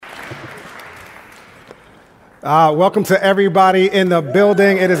Welcome to everybody in the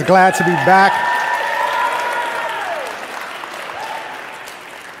building. It is glad to be back.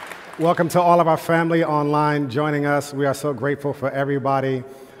 Welcome to all of our family online joining us. We are so grateful for everybody.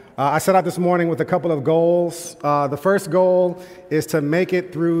 I set out this morning with a couple of goals. The first goal is to make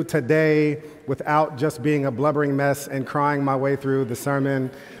it through today without just being a blubbering mess and crying my way through the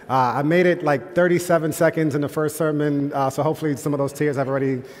sermon. I made it like 37 seconds in the first sermon, so hopefully some of those tears have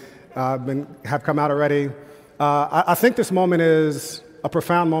already have come out already. I think this moment is a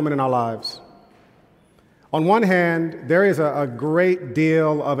profound moment in our lives. On one hand, there is a great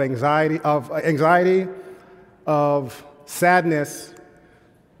deal of anxiety, of sadness,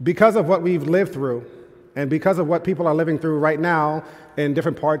 because of what we've lived through and because of what people are living through right now in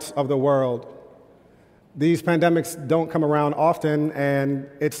different parts of the world. These pandemics don't come around often, and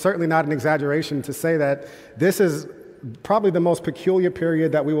it's certainly not an exaggeration to say that this is probably the most peculiar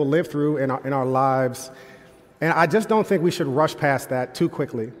period that we will live through in our lives. And I just don't think we should rush past that too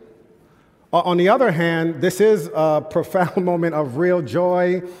quickly. On the other hand, this is a profound moment of real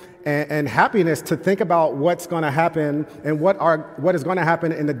joy and happiness to think about what's going to happen and what is going to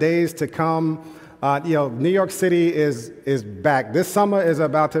happen in the days to come. New York City is back. This summer is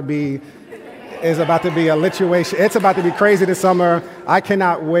about to be a lituation. It's about to be crazy this summer. I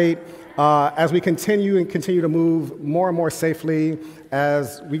cannot wait as we continue to move more and more safely,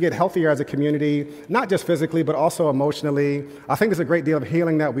 as we get healthier as a community, not just physically, but also emotionally. I think there's a great deal of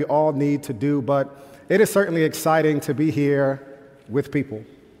healing that we all need to do, but it is certainly exciting to be here with people.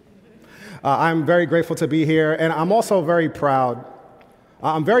 I'm very grateful to be here, and I'm also very proud.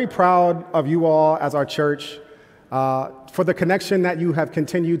 I'm very proud of you all as our church for the connection that you have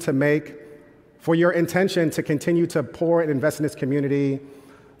continued to make, for your intention to continue to pour and invest in this community,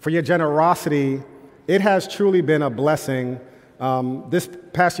 for your generosity. It has truly been a blessing. This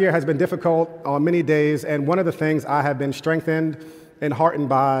past year has been difficult on many days, and one of the things I have been strengthened and heartened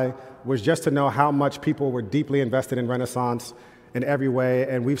by was just to know how much people were deeply invested in Renaissance in every way,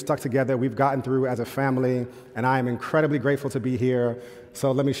 and we've stuck together, we've gotten through as a family, and I am incredibly grateful to be here.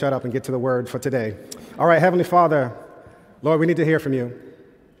 So let me shut up and get to the word for today. All right, Heavenly Father, Lord, we need to hear from you.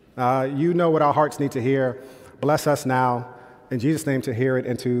 You know what our hearts need to hear. Bless us now, in Jesus' name, to hear it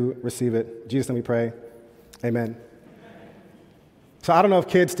and to receive it. In Jesus' name we pray, amen. So I don't know if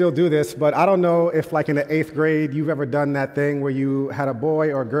kids still do this, but I don't know if like in the 8th grade you've ever done that thing where you had a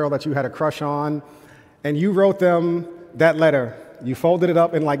boy or a girl that you had a crush on, and you wrote them that letter. You folded it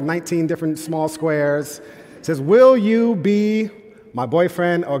up in like 19 different small squares. It says, will you be my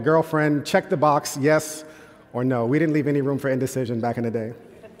boyfriend or girlfriend? Check the box, yes or no. We didn't leave any room for indecision back in the day.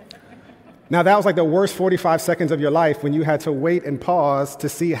 Now, that was like the worst 45 seconds of your life when you had to wait and pause to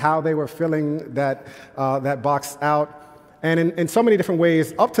see how they were filling that box out. And in so many different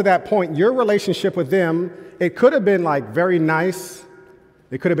ways, up to that point, your relationship with them, it could have been like very nice,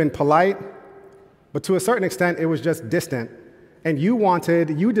 it could have been polite, but to a certain extent, it was just distant. And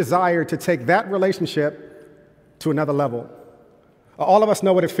you desired to take that relationship to another level. All of us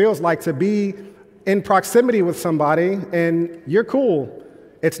know what it feels like to be in proximity with somebody, and you're cool.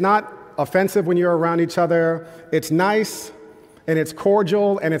 It's not offensive when you're around each other. It's nice, and it's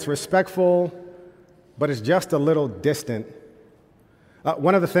cordial, and it's respectful, but it's just a little distant.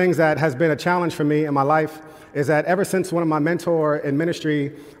 One of the things that has been a challenge for me in my life is that ever since one of my mentor in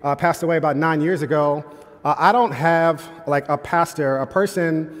ministry passed away about 9 years ago, I don't have like a pastor, a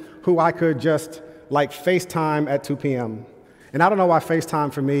person who I could just like FaceTime at 2 p.m. And I don't know why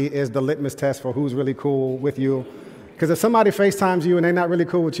FaceTime for me is the litmus test for who's really cool with you. Because if somebody FaceTimes you and they're not really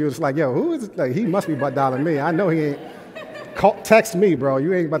cool with you, it's like, yo, who is it? Like, he must be butt dialing me. I know he ain't. Text me, bro.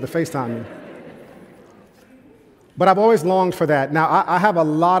 You ain't about to FaceTime me. But I've always longed for that. Now, I have a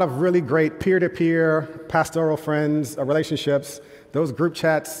lot of really great peer-to-peer pastoral friends, relationships. Those group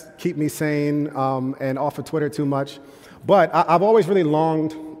chats keep me sane and off of Twitter too much. But I've always really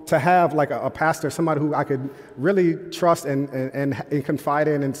longed to have like a pastor, somebody who I could really trust and confide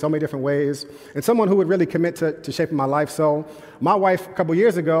in so many different ways, and someone who would really commit to shaping my life. So my wife, a couple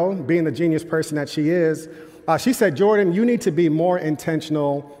years ago, being the genius person that she is, she said, Jordan, you need to be more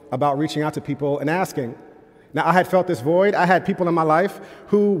intentional about reaching out to people and asking. Now, I had felt this void. I had people in my life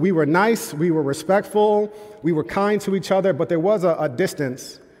who we were nice, we were respectful, we were kind to each other, but there was a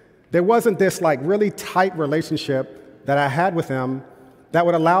distance. There wasn't this like really tight relationship that I had with them that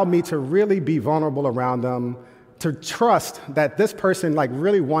would allow me to really be vulnerable around them, to trust that this person like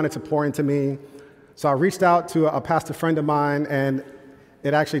really wanted to pour into me. So I reached out to a pastor friend of mine, and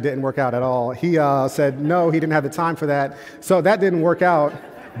it actually didn't work out at all. He said no, he didn't have the time for that. So that didn't work out.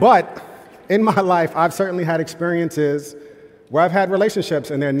 But in my life, I've certainly had experiences where I've had relationships,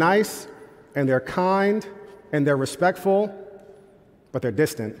 and they're nice, and they're kind, and they're respectful, but they're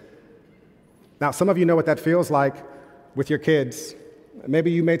distant. Now, some of you know what that feels like with your kids.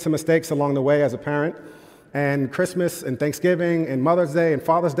 Maybe you made some mistakes along the way as a parent, and Christmas and Thanksgiving and Mother's Day and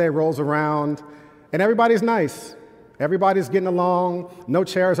Father's Day rolls around, and everybody's nice. Everybody's getting along, no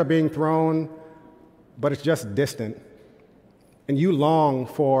chairs are being thrown, but it's just distant. And you long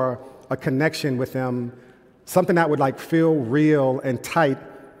for a connection with them, something that would like feel real and tight,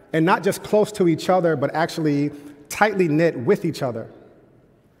 and not just close to each other, but actually tightly knit with each other.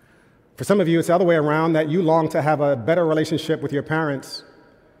 For some of you, it's the other way around, that you long to have a better relationship with your parents.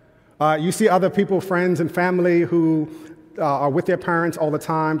 You see other people, friends and family who are with their parents all the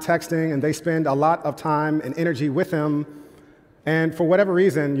time, texting, and they spend a lot of time and energy with them. And for whatever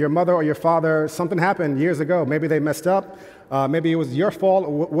reason, your mother or your father, something happened years ago. Maybe they messed up. Maybe it was your fault,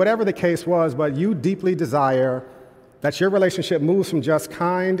 whatever the case was, but you deeply desire that your relationship moves from just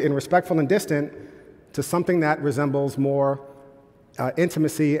kind and respectful and distant to something that resembles more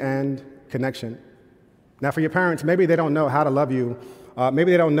intimacy and connection. Now, for your parents, maybe they don't know how to love you.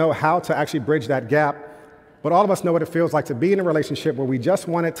 Maybe they don't know how to actually bridge that gap. But all of us know what it feels like to be in a relationship where we just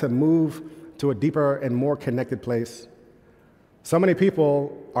want it to move to a deeper and more connected place. So many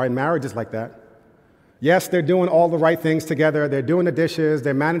people are in marriages like that. Yes, they're doing all the right things together. They're doing the dishes.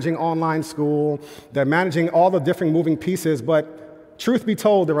 They're managing online school. They're managing all the different moving pieces. But truth be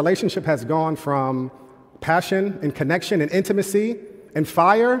told, the relationship has gone from passion and connection and intimacy and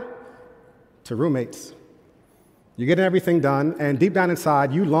fire to roommates. You're getting everything done, and deep down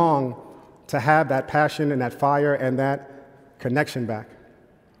inside, you long to have that passion and that fire and that connection back.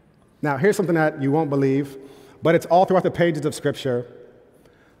 Now, here's something that you won't believe, but it's all throughout the pages of Scripture.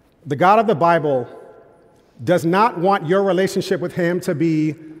 The God of the Bible does not want your relationship with Him to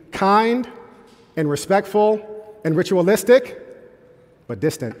be kind and respectful and ritualistic, but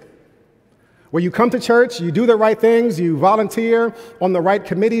distant. Where you come to church, you do the right things, you volunteer on the right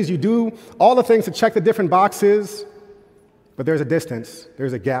committees, you do all the things to check the different boxes, but there's a distance,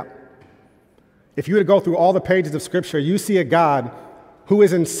 there's a gap. If you were to go through all the pages of Scripture, you see a God who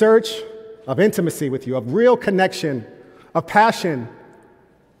is in search of intimacy with you, of real connection, of passion.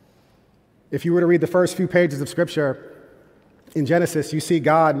 If you were to read the first few pages of Scripture in Genesis, you see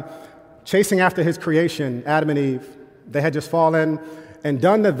God chasing after His creation, Adam and Eve. They had just fallen and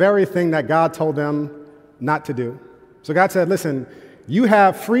done the very thing that God told them not to do. So God said, listen, you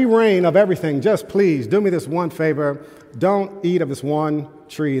have free reign of everything. Just please do me this one favor. Don't eat of this one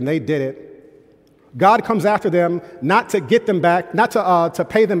tree. And they did it. God comes after them not to get them back, not to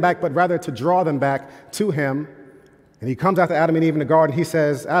pay them back, but rather to draw them back to Him. And He comes after Adam and Eve in the garden. He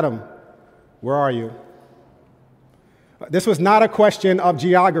says, Adam, where are you? This was not a question of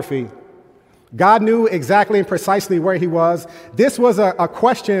geography. God knew exactly and precisely where He was. This was a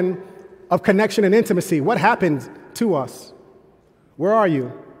question of connection and intimacy. What happened to us? Where are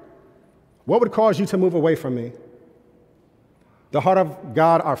you? What would cause you to move away from me? The heart of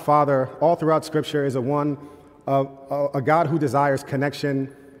God, our Father, all throughout Scripture is a God who desires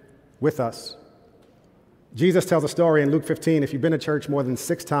connection with us. Jesus tells a story in Luke 15. If you've been to church more than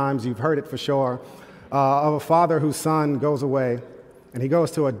 6 times, you've heard it for sure, of a father whose son goes away, and he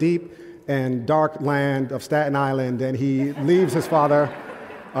goes to a deep and dark land of Staten Island, and he leaves his father.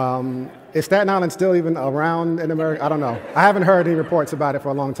 Is Staten Island still even around in America? I don't know. I haven't heard any reports about it for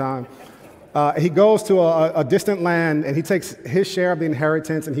a long time. He goes to a distant land, and he takes his share of the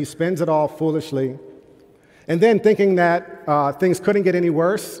inheritance, and he spends it all foolishly. And then, thinking that things couldn't get any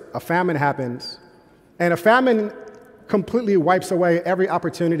worse, a famine happens. And a famine completely wipes away every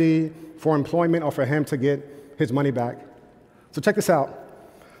opportunity for employment or for him to get his money back. So check this out.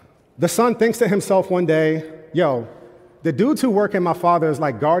 The son thinks to himself one day, yo, the dudes who work in my father's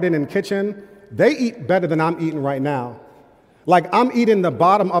garden and kitchen, they eat better than I'm eating right now. I'm eating the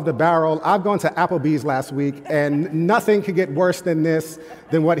bottom of the barrel. I've gone to Applebee's last week, and nothing could get worse than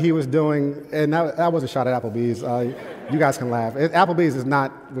what he was doing. And that was a shot at Applebee's. You guys can laugh. Applebee's is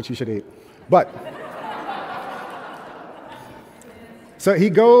not what you should eat. But, so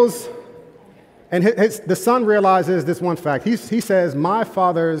he goes, and the son realizes this one fact. He says, my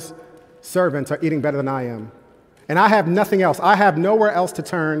father's servants are eating better than I am. And I have nothing else. I have nowhere else to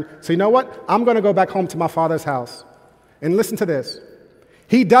turn. So you know what? I'm going to go back home to my father's house. And listen to this.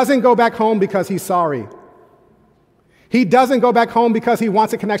 He doesn't go back home because he's sorry. He doesn't go back home because he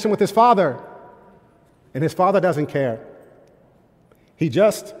wants a connection with his father. And his father doesn't care. He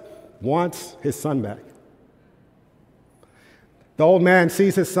just wants his son back. The old man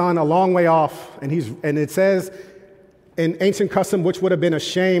sees his son a long way off, and it says, in ancient custom, which would have been a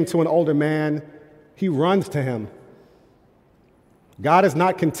shame to an older man, he runs to him, God is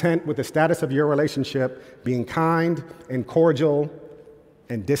not content with the status of your relationship being kind and cordial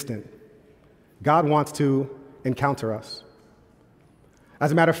and distant. God wants to encounter us.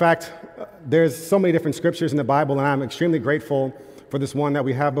 As a matter of fact, there's so many different scriptures in the Bible, and I'm extremely grateful for this one that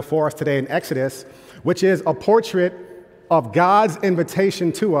we have before us today in Exodus, which is a portrait of God's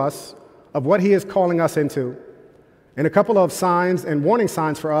invitation to us of what he is calling us into, and a couple of signs and warning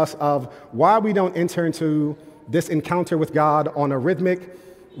signs for us of why we don't enter into this encounter with God on a rhythmic,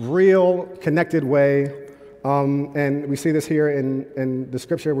 real, connected way. And we see this here in the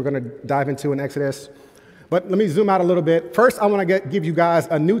scripture we're going to dive into in Exodus. But let me zoom out a little bit. First, I want to give you guys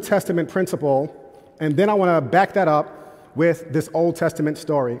a New Testament principle, and then I want to back that up with this Old Testament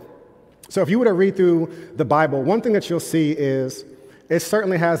story. So if you were to read through the Bible, one thing that you'll see is it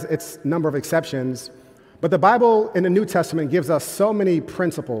certainly has its number of exceptions, but the Bible in the New Testament gives us so many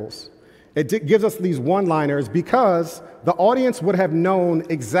principles. It gives us these one-liners because the audience would have known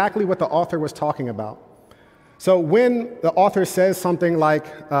exactly what the author was talking about. So when the author says something like,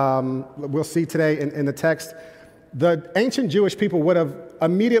 we'll see today in the text, the ancient Jewish people would have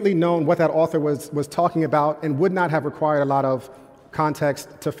immediately known what that author was talking about and would not have required a lot of context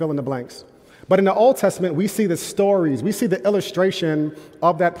to fill in the blanks. But in the Old Testament, we see the stories, we see the illustration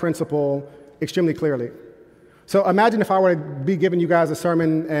of that principle extremely clearly. So imagine if I were to be giving you guys a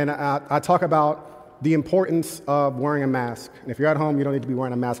sermon and I talk about the importance of wearing a mask. And if you're at home, you don't need to be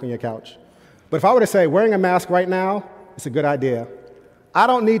wearing a mask on your couch. But if I were to say wearing a mask right now, it's a good idea. I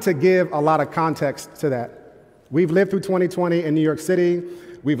don't need to give a lot of context to that. We've lived through 2020 in New York City.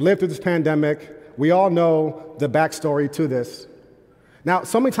 We've lived through this pandemic. We all know the backstory to this. Now,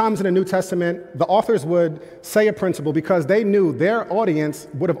 so many times in the New Testament, the authors would say a principle because they knew their audience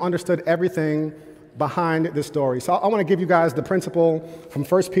would have understood everything behind the story. So I want to give you guys the principle from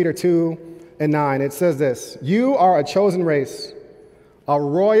 1 Peter 2:9. It says this: "You are a chosen race, a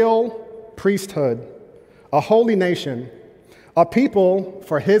royal priesthood, a holy nation, a people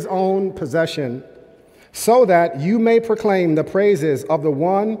for his own possession, so that you may proclaim the praises of the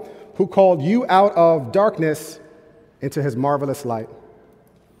one who called you out of darkness into his marvelous light."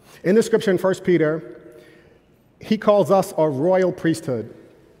 In the scripture in 1 Peter, he calls us a royal priesthood.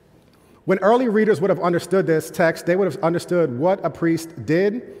 When early readers would have understood this text, they would have understood what a priest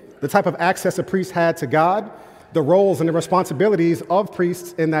did, the type of access a priest had to God, the roles and the responsibilities of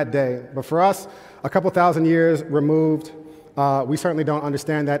priests in that day. But for us, a couple thousand years removed, we certainly don't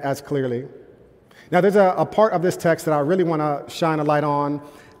understand that as clearly. Now, there's a part of this text that I really want to shine a light on,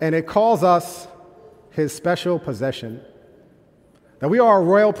 and it calls us his special possession. That we are a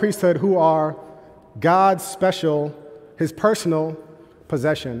royal priesthood who are God's special, his personal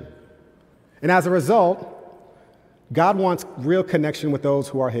possession. And as a result, God wants real connection with those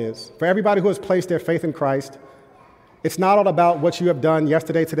who are his. For everybody who has placed their faith in Christ, it's not all about what you have done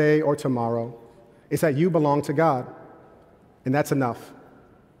yesterday, today, or tomorrow. It's that you belong to God, and that's enough.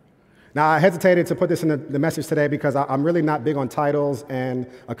 Now, I hesitated to put this in the message today because I'm really not big on titles and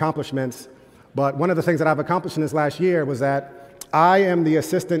accomplishments, but one of the things that I've accomplished in this last year was that I am the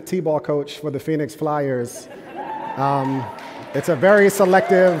assistant T-ball coach for the Phoenix Flyers. It's a very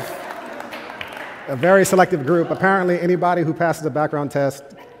selective group. Apparently, anybody who passes a background test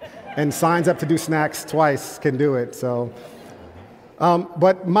and signs up to do snacks twice can do it. So,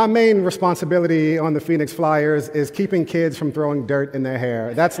 but my main responsibility on the Phoenix Flyers is keeping kids from throwing dirt in their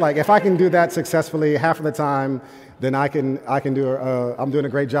hair. That's like, if I can do that successfully half of the time, then I'm doing a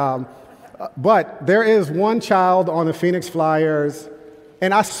great job. But there is one child on the Phoenix Flyers,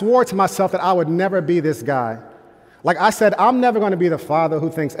 and I swore to myself that I would never be this guy. Like I said, I'm never going to be the father who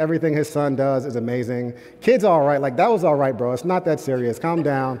thinks everything his son does is amazing. Kid's all right. Like, that was all right, bro. It's not that serious. Calm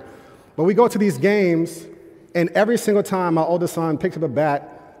down. But we go to these games, and every single time my oldest son picks up a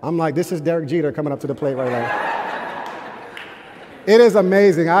bat, I'm like, this is Derek Jeter coming up to the plate right now. It is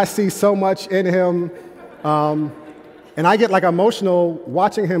amazing. I see so much in him, and I get like emotional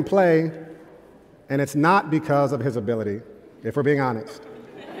watching him play, and it's not because of his ability, if we're being honest.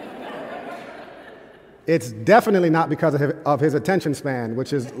 It's definitely not because of his attention span,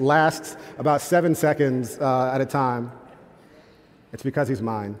 which lasts about 7 seconds at a time. It's because he's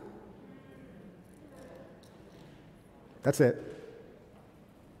mine. That's it.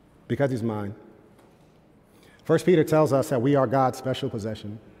 Because he's mine. 1 Peter tells us that we are God's special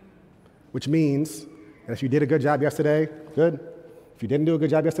possession, which means that if you did a good job yesterday, good. If you didn't do a good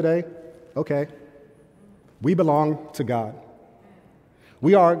job yesterday, okay. We belong to God.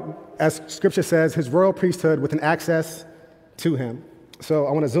 We are, as Scripture says, his royal priesthood with an access to him. So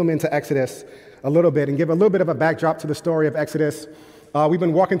I want to zoom into Exodus a little bit and give a little bit of a backdrop to the story of Exodus. We've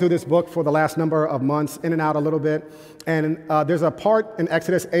been walking through this book for the last number of months, in and out a little bit. And there's a part in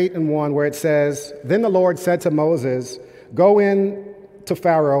Exodus 8:1 where it says, "Then the Lord said to Moses, 'Go in to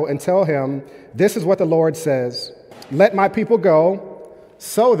Pharaoh and tell him, this is what the Lord says, let my people go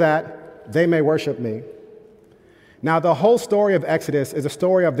so that they may worship me.'" Now, the whole story of Exodus is a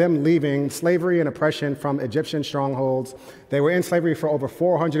story of them leaving slavery and oppression from Egyptian strongholds. They were in slavery for over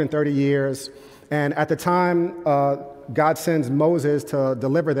 430 years. And at the time, God sends Moses to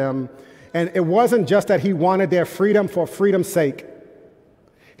deliver them. And it wasn't just that he wanted their freedom for freedom's sake.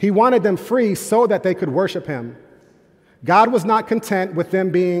 He wanted them free so that they could worship him. God was not content with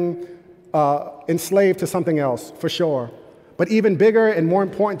them being enslaved to something else, for sure. But even bigger and more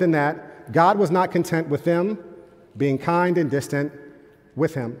important than that, God was not content with them being kind and distant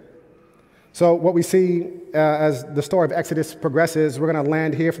with him. So what we see as the story of Exodus progresses, we're going to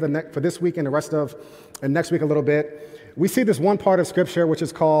land here for this week and the rest of next week a little bit. We see this one part of Scripture which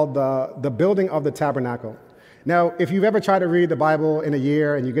is called the building of the tabernacle. Now, if you've ever tried to read the Bible in a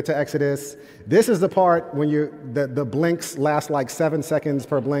year and you get to Exodus, this is the part when the blinks last like 7 seconds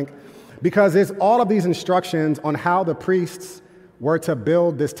per blink, because there's all of these instructions on how the priests were to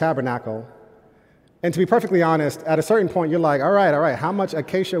build this tabernacle. And to be perfectly honest, at a certain point, you're like, all right, how much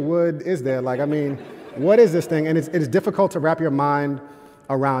acacia wood is there? Like, I mean, what is this thing? And it's difficult to wrap your mind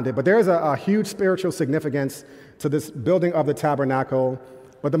around it. But there is a huge spiritual significance to this building of the tabernacle.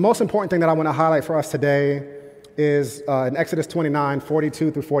 But the most important thing that I want to highlight for us today is in Exodus 29, 42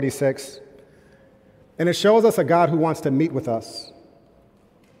 through 46. And it shows us a God who wants to meet with us,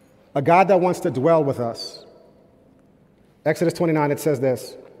 a God that wants to dwell with us. Exodus 29, it says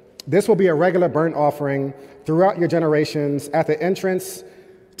this: "This will be a regular burnt offering throughout your generations at the entrance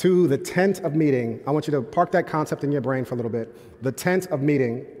to the tent of meeting." I want you to park that concept in your brain for a little bit. The tent of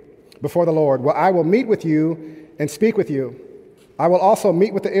meeting before the Lord, where I will meet with you and speak with you. I will also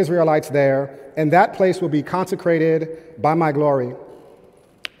meet with the Israelites there, and that place will be consecrated by my glory.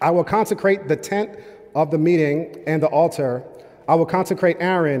 I will consecrate the tent of the meeting and the altar. I will consecrate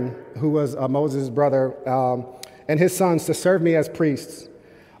Aaron, who was Moses' brother, and his sons to serve me as priests.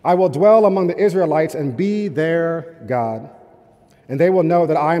 I will dwell among the Israelites and be their God. And they will know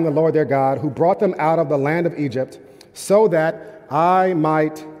that I am the Lord their God, who brought them out of the land of Egypt, so that I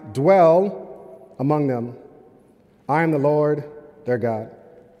might dwell among them. I am the Lord their God.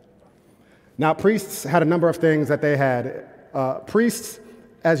 Now, priests had a number of things that they had. Priests,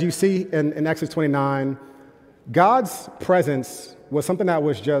 as you see in Exodus 29, God's presence was something that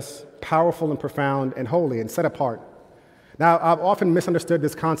was just powerful and profound and holy and set apart. Now, I've often misunderstood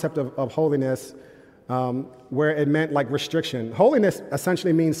this concept of holiness, where it meant like restriction. Holiness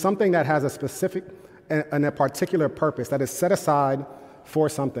essentially means something that has a specific and a particular purpose that is set aside for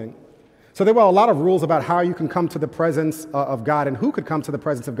something. So there were a lot of rules about how you can come to the presence of God and who could come to the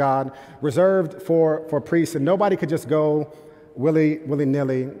presence of God, reserved for priests, and nobody could just go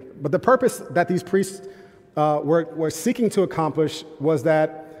willy-nilly. But the purpose that these priests were seeking to accomplish was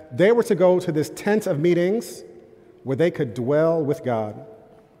that they were to go to this tent of meetings where they could dwell with God.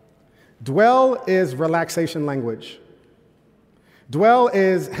 Dwell is relaxation language. Dwell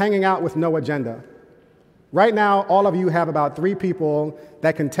is hanging out with no agenda. Right now, all of you have about 3 people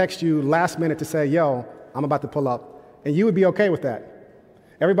that can text you last minute to say, yo, I'm about to pull up. And you would be okay with that.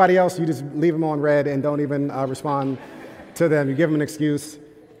 Everybody else, you just leave them on red and don't even respond to them. You give them an excuse.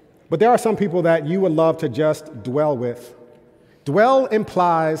 But there are some people that you would love to just dwell with. Dwell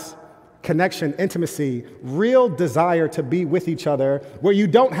implies connection, intimacy, real desire to be with each other where you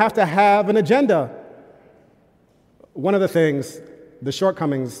don't have to have an agenda. One of the things, the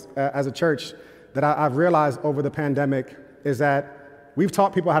shortcomings as a church that I've realized over the pandemic is that we've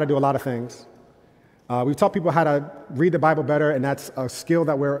taught people how to do a lot of things. We've taught people how to read the Bible better, and that's a skill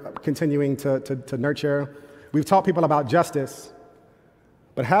that we're continuing to nurture. We've taught people about justice,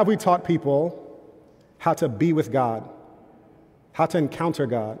 but have we taught people how to be with God, how to encounter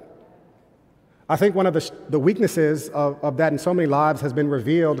God? I think one of the weaknesses of that in so many lives has been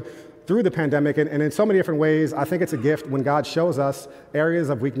revealed through the pandemic, and in so many different ways. I think it's a gift when God shows us areas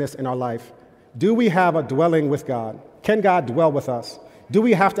of weakness in our life. Do we have a dwelling with God? Can God dwell with us? Do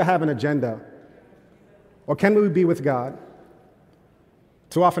we have to have an agenda? Or can we be with God?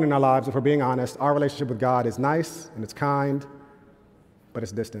 Too often in our lives, if we're being honest, our relationship with God is nice and it's kind, but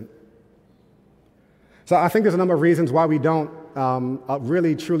it's distant. So I think there's a number of reasons why we don't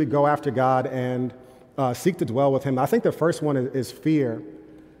really truly go after God and seek to dwell with him. I think the first one is fear.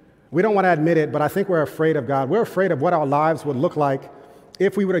 We don't want to admit it, but I think we're afraid of God. We're afraid of what our lives would look like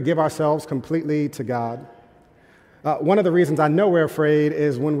if we were to give ourselves completely to God. One of the reasons I know we're afraid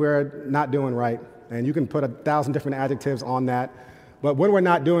is when we're not doing right. And you can put 1,000 different adjectives on that. But when we're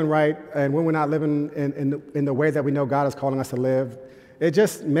not doing right and when we're not living in the way that we know God is calling us to live, it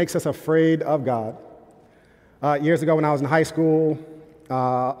just makes us afraid of God. Years ago when I was in high school,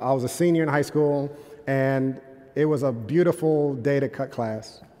 I was a senior in high school, and it was a beautiful day to cut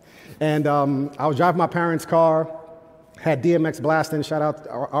class. And I was driving my parents' car, had DMX blasting, shout out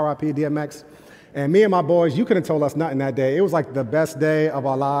RIP DMX. And me and my boys, you couldn't have told us nothing that day. It was like the best day of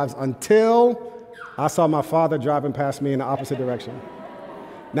our lives until I saw my father driving past me in the opposite direction.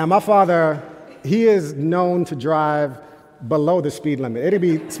 Now, my father, he is known to drive below the speed limit. It'd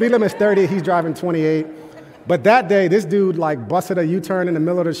be, speed limit's 30, he's driving 28. But that day, this dude like busted a U-turn in the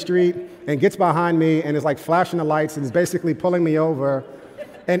middle of the street and gets behind me and is like flashing the lights and is basically pulling me over.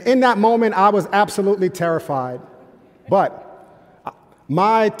 And in that moment, I was absolutely terrified. But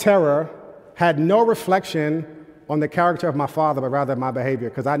my terror had no reflection on the character of my father, but rather my behavior,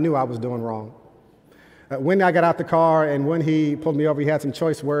 because I knew I was doing wrong. When I got out the car and when he pulled me over, he had some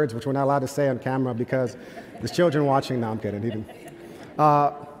choice words, which we're not allowed to say on camera because there's children watching. No, I'm kidding. He didn't.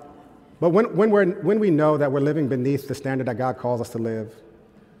 But when we know that we're living beneath the standard that God calls us to live,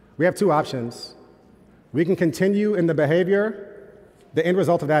 we have two options. We can continue in the behavior. The end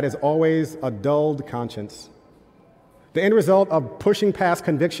result of that is always a dulled conscience. The end result of pushing past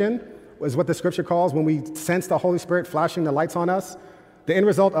conviction is what the scripture calls when we sense the Holy Spirit flashing the lights on us. The end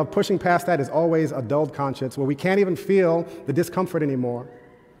result of pushing past that is always a dulled conscience where we can't even feel the discomfort anymore.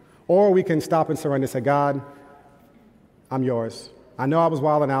 Or we can stop and surrender and say, God, I'm yours. I know I was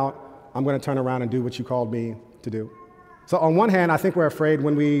wilding out. I'm going to turn around and do what you called me to do. So on one hand, I think we're afraid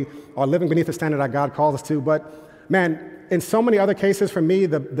when we are living beneath the standard that God calls us to. But man, in so many other cases for me,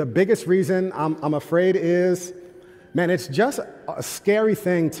 the biggest reason I'm afraid is, man, it's just a scary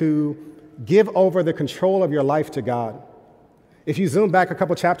thing to give over the control of your life to God. If you zoom back a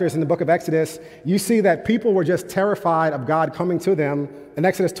couple chapters in the book of Exodus, you see that people were just terrified of God coming to them. In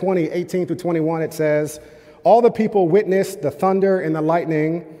Exodus 20, 18 through 21, it says, all the people witnessed the thunder and the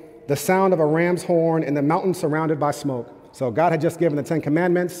lightning, the sound of a ram's horn, and the mountain surrounded by smoke. So God had just given the 10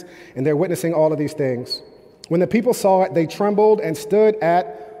 Commandments, and they're witnessing all of these things. When the people saw it, they trembled and stood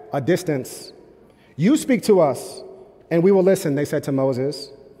at a distance. You speak to us, and we will listen, they said to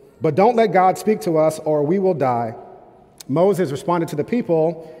Moses. But don't let God speak to us, or we will die. Moses responded to the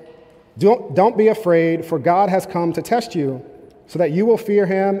people, don't be afraid, for God has come to test you, so that you will fear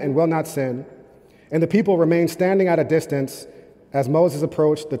him and will not sin. And the people remained standing at a distance as Moses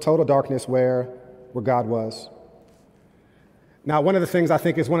approached the total darkness where God was. Now, one of the things I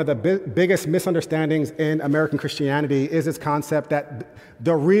think is one of the biggest misunderstandings in American Christianity is this concept that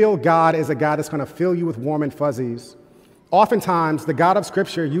the real God is a God that's going to fill you with warm and fuzzies. Oftentimes, the God of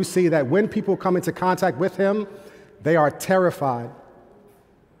Scripture, you see that when people come into contact with him, they are terrified.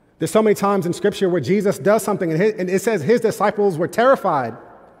 There's so many times in Scripture where Jesus does something, and it says his disciples were terrified.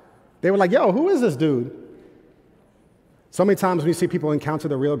 They were like, yo, who is this dude? So many times when you see people encounter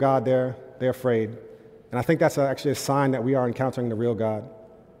the real God, they're afraid. And I think that's actually a sign that we are encountering the real God.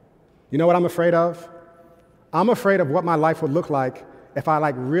 You know what I'm afraid of? I'm afraid of what my life would look like if I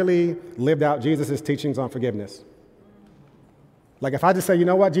really lived out Jesus' teachings on forgiveness. Like if I just say, you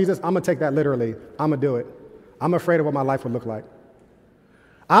know what, Jesus, I'm going to take that literally. I'm going to do it. I'm afraid of what my life would look like.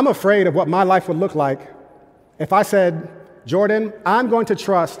 I'm afraid of what my life would look like if I said, Jordan, I'm going to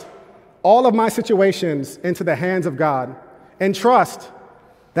trust all of my situations into the hands of God and trust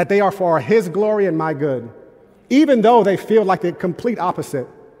that they are for his glory and my good, even though they feel like the complete opposite.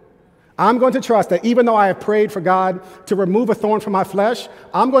 I'm going to trust that even though I have prayed for God to remove a thorn from my flesh,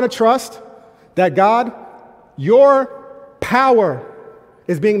 I'm going to trust that God, your power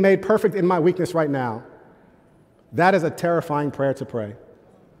is being made perfect in my weakness right now. That is a terrifying prayer to pray.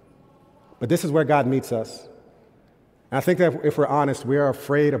 But this is where God meets us. And I think that if we're honest, we are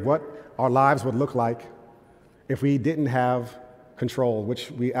afraid of what our lives would look like if we didn't have control,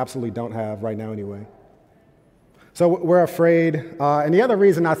 which we absolutely don't have right now anyway. So we're afraid. And the other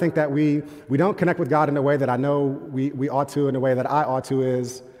reason I think that we don't connect with God in the way that I know we ought to, in the way that I ought to,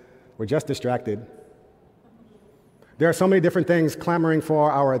 is we're just distracted. There are so many different things clamoring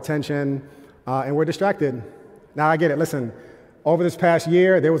for our attention, and we're distracted. Now, I get it. Listen, over this past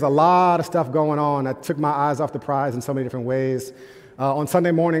year, there was a lot of stuff going on that took my eyes off the prize in so many different ways. On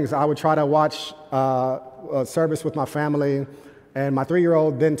Sunday mornings, I would try to watch a service with my family, and my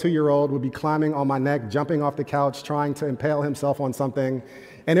 3-year-old, then 2-year-old, would be climbing on my neck, jumping off the couch, trying to impale himself on something.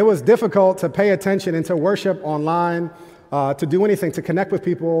 And it was difficult to pay attention and to worship online, to do anything, to connect with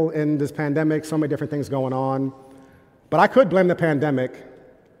people in this pandemic, so many different things going on. But I could blame the pandemic,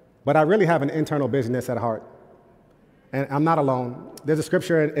 but I really have an internal busyness at heart. And I'm not alone. There's a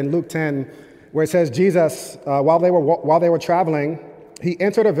scripture in Luke 10 where it says Jesus, while they were traveling, He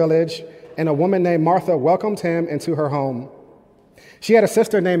entered a village, and a woman named Martha welcomed him into her home. She had a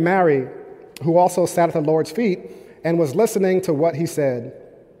sister named Mary, who also sat at the Lord's feet and was listening to what he said.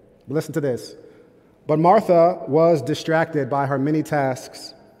 Listen to this. But Martha was distracted by her many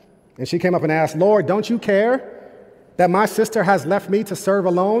tasks. And she came up and asked, "Lord, don't you care that my sister has left me to serve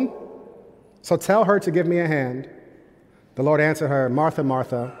alone? So tell her to give me a hand." The Lord answered her, "Martha,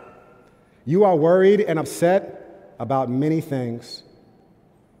 Martha, you are worried and upset about many things,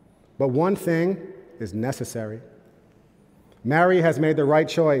 but one thing is necessary. Mary has made the right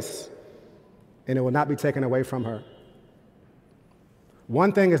choice, and it will not be taken away from her."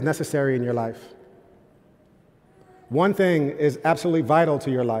 One thing is necessary in your life. One thing is absolutely vital to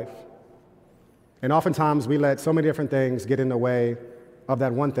your life. And oftentimes we let so many different things get in the way of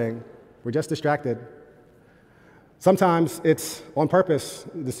that one thing. We're just distracted. Sometimes it's on purpose.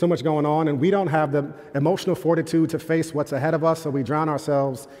 There's so much going on, and we don't have the emotional fortitude to face what's ahead of us, so we drown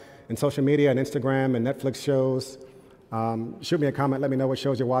ourselves in social media and Instagram and Netflix shows. Shoot me a comment, let me know what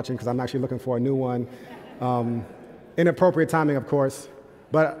shows you're watching, because I'm actually looking for a new one. Inappropriate timing, of course.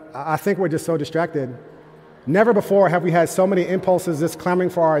 But I think we're just so distracted. Never before have we had so many impulses just clamoring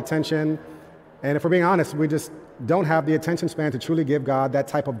for our attention. And if we're being honest, we just don't have the attention span to truly give God that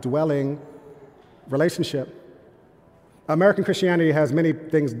type of dwelling relationship. American Christianity has many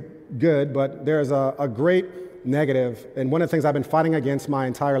things good, but there's a great negative. And one of the things I've been fighting against my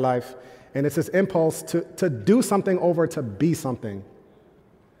entire life, and it's this impulse to do something over to be something.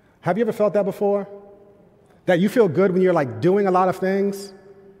 Have you ever felt that before? That you feel good when you're like doing a lot of things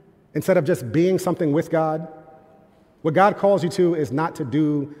instead of just being something with God? What God calls you to is not to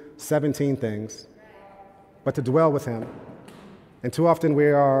do 17 things, but to dwell with him. And too often we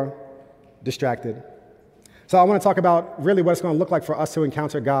are distracted. So I want to talk about really what it's going to look like for us to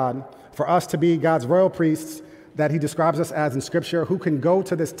encounter God, for us to be God's royal priests that he describes us as in Scripture, who can go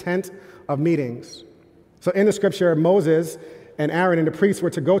to this tent of meetings. So in the Scripture, Moses and Aaron and the priests were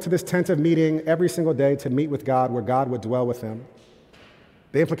to go to this tent of meeting every single day to meet with God, where God would dwell with them.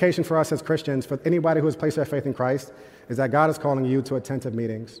 The implication for us as Christians, for anybody who has placed their faith in Christ, is that God is calling you to a tent of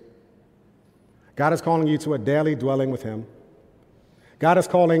meetings. God is calling you to a daily dwelling with him. God is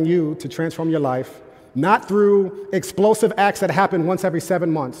calling you to transform your life, not through explosive acts that happen once every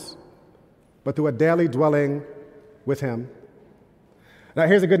 7 months, but through a daily dwelling with him. Now,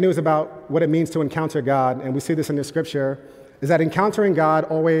 here's the good news about what it means to encounter God, and we see this in the Scripture, is that encountering God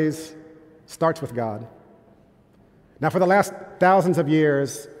always starts with God. Now, for the last thousands of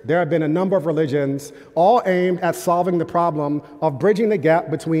years, there have been a number of religions, all aimed at solving the problem of bridging the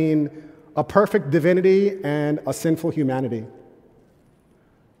gap between a perfect divinity and a sinful humanity.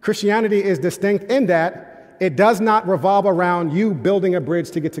 Christianity is distinct in that it does not revolve around you building a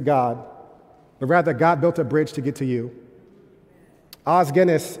bridge to get to God, but rather God built a bridge to get to you. Os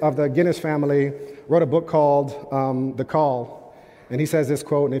Guinness of the Guinness family wrote a book called The Call, and he says this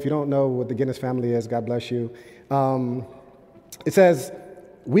quote, and if you don't know what the Guinness family is, God bless you. It says,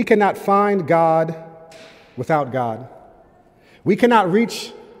 "We cannot find God without God. We cannot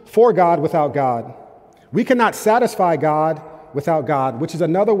reach for God without God. We cannot satisfy God without God," which is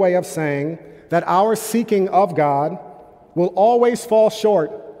another way of saying that our seeking of God will always fall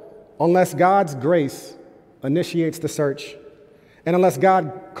short unless God's grace initiates the search, and unless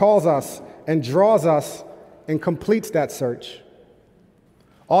God calls us and draws us and completes that search.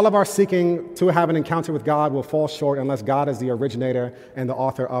 All of our seeking to have an encounter with God will fall short unless God is the originator and the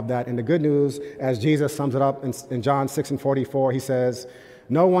author of that. And the good news, as Jesus sums it up in John 6:44, he says,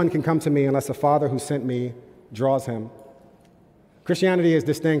 "No one can come to me unless the Father who sent me draws him." Christianity is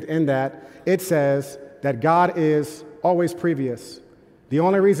distinct in that it says that God is always previous. The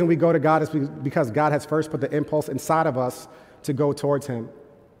only reason we go to God is because God has first put the impulse inside of us to go towards him.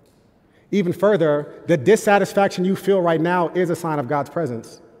 Even further, the dissatisfaction you feel right now is a sign of God's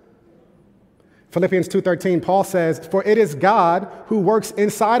presence. Philippians 2:13, Paul says, "For it is God who works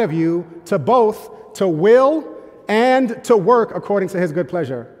inside of you to both to will and to work according to his good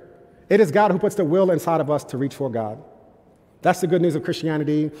pleasure." It is God who puts the will inside of us to reach for God. That's the good news of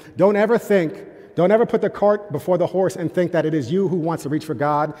Christianity. Don't ever put the cart before the horse and think that it is you who wants to reach for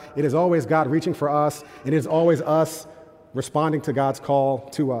God. It is always God reaching for us. It is always us responding to God's call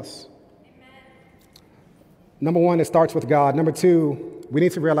to us. Number one, it starts with God. Number two, we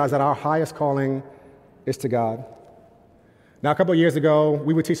need to realize that our highest calling is to God. Now, a couple of years ago,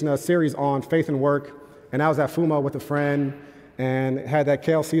 we were teaching a series on faith and work, and I was at Fuma with a friend and had that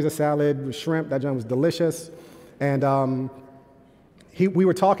kale Caesar salad with shrimp. That joint was delicious. And we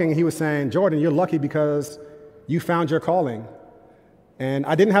were talking, and he was saying, "Jordan, you're lucky because you found your calling." And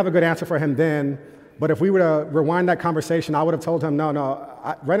I didn't have a good answer for him then, But if we were to rewind that conversation, I would have told him, no,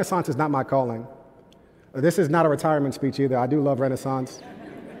 Renaissance is not my calling. This is not a retirement speech either. I do love Renaissance.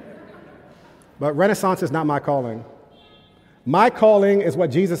 But Renaissance is not my calling. My calling is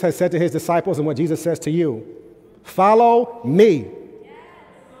what Jesus has said to his disciples and what Jesus says to you. Follow me.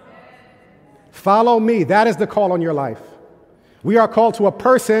 Follow me. That is the call on your life. We are called to a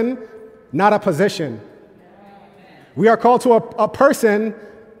person, not a position. We are called to a person,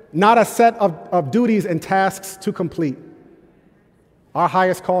 not a set of duties and tasks to complete. Our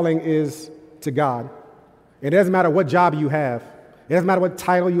highest calling is to God. It doesn't matter what job you have. It doesn't matter what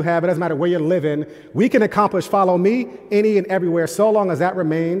title you have. It doesn't matter where you're living. We can accomplish follow me any and everywhere so long as that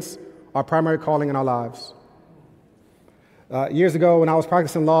remains our primary calling in our lives. Years ago when I was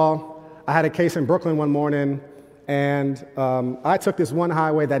practicing law, I had a case in Brooklyn one morning, and I took this one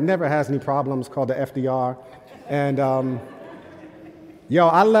highway that never has any problems called the FDR. And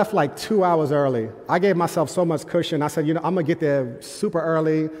I left like 2 hours early. I gave myself so much cushion. I said, I'm going to get there super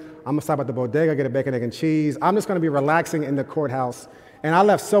early. I'm going to stop at the bodega, get a bacon, egg, and cheese. I'm just going to be relaxing in the courthouse. And I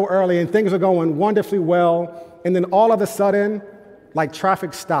left so early, and things were going wonderfully well. And then all of a sudden, like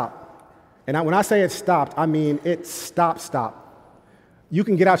traffic stopped. And when I say it stopped, I mean it stopped. You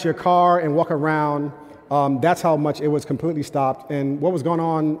can get out your car and walk around. That's how much it was completely stopped. And what was going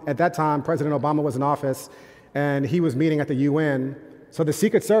on at that time, President Obama was in office, and he was meeting at the UN. So the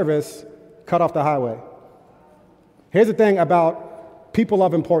Secret Service cut off the highway. Here's the thing about people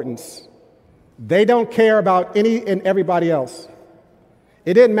of importance. They don't care about any and everybody else.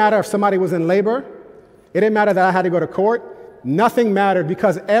 It didn't matter if somebody was in labor. It didn't matter that I had to go to court. Nothing mattered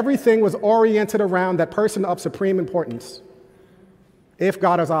because everything was oriented around that person of supreme importance. If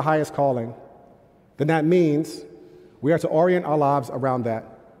God is our highest calling, then that means we are to orient our lives around that.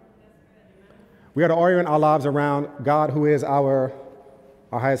 We are to orient our lives around God, who is our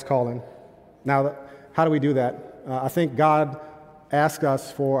highest calling. Now, how do we do that? I think God asks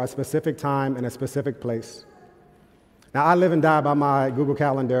us for a specific time and a specific place. Now, I live and die by my Google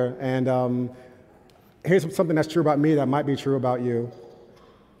Calendar, and here's something that's true about me that might be true about you.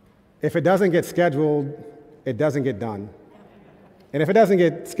 If it doesn't get scheduled, it doesn't get done. And if it doesn't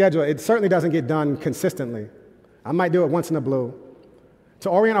get scheduled, it certainly doesn't get done consistently. I might do it once in a blue. To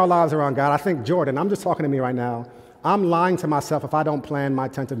orient our lives around God, I think, Jordan, I'm just talking to me right now, I'm lying to myself if I don't plan my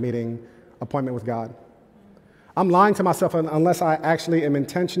tentative meeting appointment with God. I'm lying to myself unless I actually am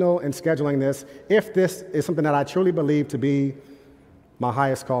intentional in scheduling this, if this is something that I truly believe to be my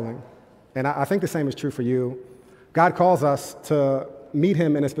highest calling. And I think the same is true for you. God calls us to meet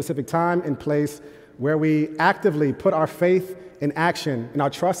him in a specific time and place where we actively put our faith in action and our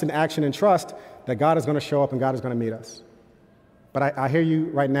trust in action and trust that God is going to show up and God is going to meet us. But I hear you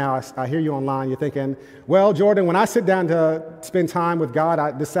right now, I hear you online, you're thinking, well, Jordan, when I sit down to spend time with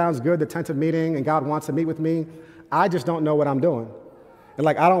God, this sounds good, the tentative meeting, and God wants to meet with me, I just don't know what I'm doing. And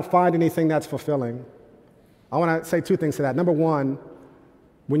I don't find anything that's fulfilling. I want to say two things to that. Number one,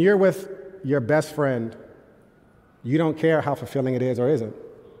 when you're with your best friend, you don't care how fulfilling it is or isn't.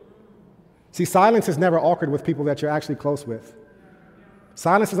 See, silence is never awkward with people that you're actually close with.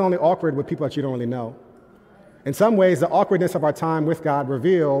 Silence is only awkward with people that you don't really know. In some ways, the awkwardness of our time with God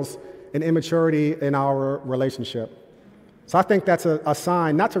reveals an immaturity in our relationship. So I think that's a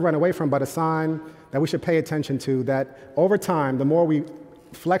sign, not to run away from, but a sign that we should pay attention to, that over time, the more we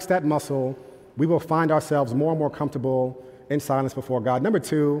flex that muscle, we will find ourselves more and more comfortable in silence before God. Number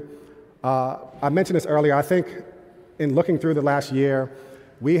two, I mentioned this earlier, I think in looking through the last year,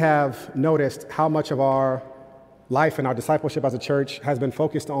 we have noticed how much of our life and our discipleship as a church has been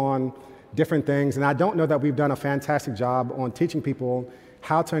focused on different things, and I don't know that we've done a fantastic job on teaching people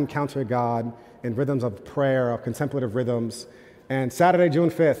how to encounter God in rhythms of prayer, of contemplative rhythms. And Saturday, June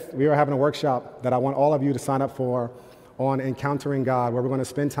 5th, we are having a workshop that I want all of you to sign up for on encountering God, where we're going to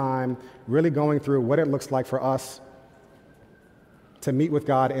spend time really going through what it looks like for us to meet with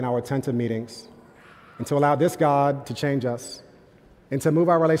God in our attentive meetings and to allow this God to change us and to move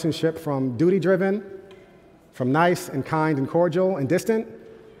our relationship from duty-driven, from nice and kind and cordial and distant,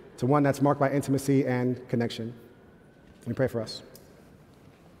 to one that's marked by intimacy and connection. Let me pray for us.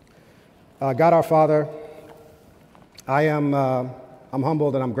 God our Father, I'm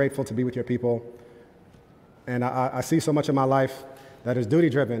humbled and I'm grateful to be with your people. And I see so much of my life that is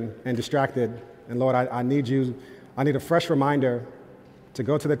duty-driven and distracted. And Lord, I need you. I need a fresh reminder to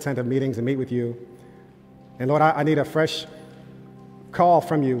go to the tent of meetings and meet with you. And Lord, I need a fresh call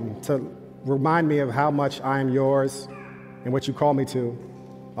from you to remind me of how much I am yours and what you call me to,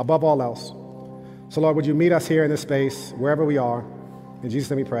 above all else. So Lord, would you meet us here in this space, wherever we are. In Jesus'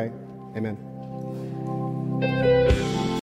 name we pray. Amen.